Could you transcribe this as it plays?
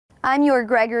I'm your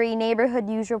Gregory neighborhood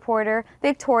news reporter,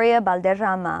 Victoria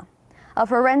Valderrama. A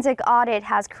forensic audit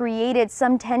has created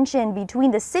some tension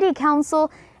between the city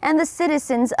council and the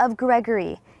citizens of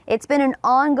Gregory. It's been an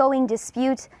ongoing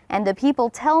dispute, and the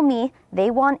people tell me they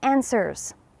want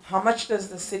answers. How much does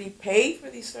the city pay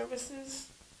for these services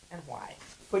and why?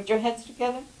 Put your heads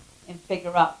together and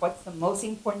figure out what's the most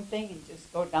important thing and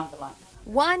just go down the line.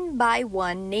 One by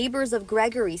one, neighbors of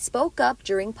Gregory spoke up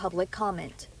during public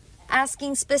comment,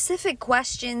 asking specific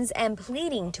questions and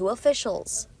pleading to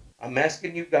officials. I'm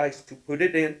asking you guys to put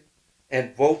it in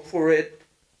and vote for it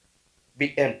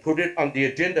and put it on the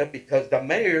agenda because the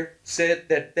mayor said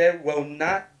that there will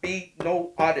not be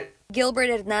no audit. Gilbert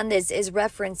Hernandez is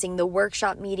referencing the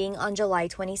workshop meeting on July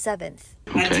 27th.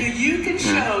 Until you can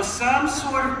show some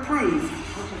sort of proof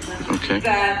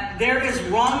that there is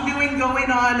wrongdoing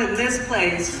going on in this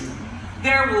place,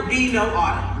 there will be no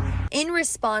audit. In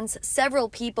response, several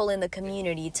people in the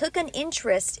community took an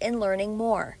interest in learning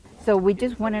more. So we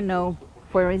just want to know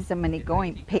where is the money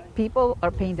going. People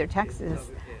are paying their taxes,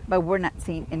 but we're not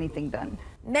seeing anything done.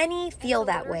 Many feel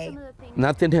that way.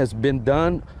 Nothing has been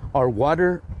done. Our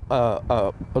water,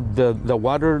 the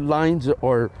water lines,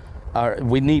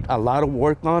 we need a lot of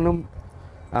work on them.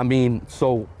 I mean,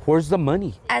 so where's the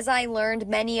money? As I learned,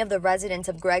 many of the residents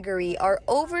of Gregory are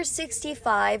over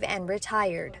 65 and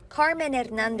retired. Carmen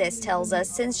Hernandez tells us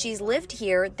since she's lived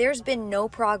here, there's been no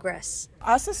progress.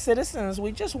 Us as citizens,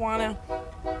 we just want to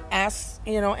ask,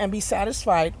 and be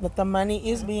satisfied that the money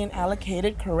is being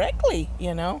allocated correctly,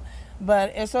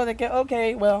 But so they get,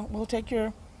 okay, well, we'll take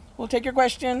your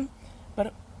question,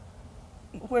 but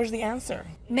where's the answer?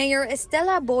 Mayor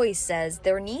Estela Boy says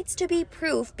there needs to be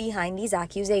proof behind these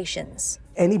accusations.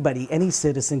 Anybody, any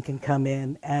citizen can come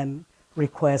in and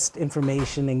request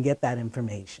information and get that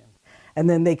information. And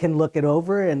then they can look it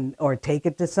over or take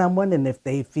it to someone, and if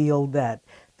they feel that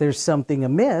there's something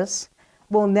amiss,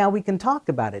 well, now we can talk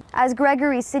about it. As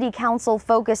Gregory City Council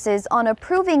focuses on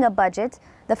approving a budget,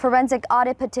 the forensic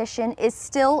audit petition is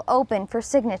still open for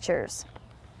signatures.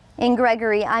 In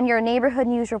Gregory, I'm your neighborhood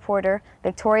news reporter,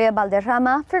 Victoria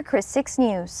Valderrama for Chris 6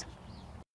 News.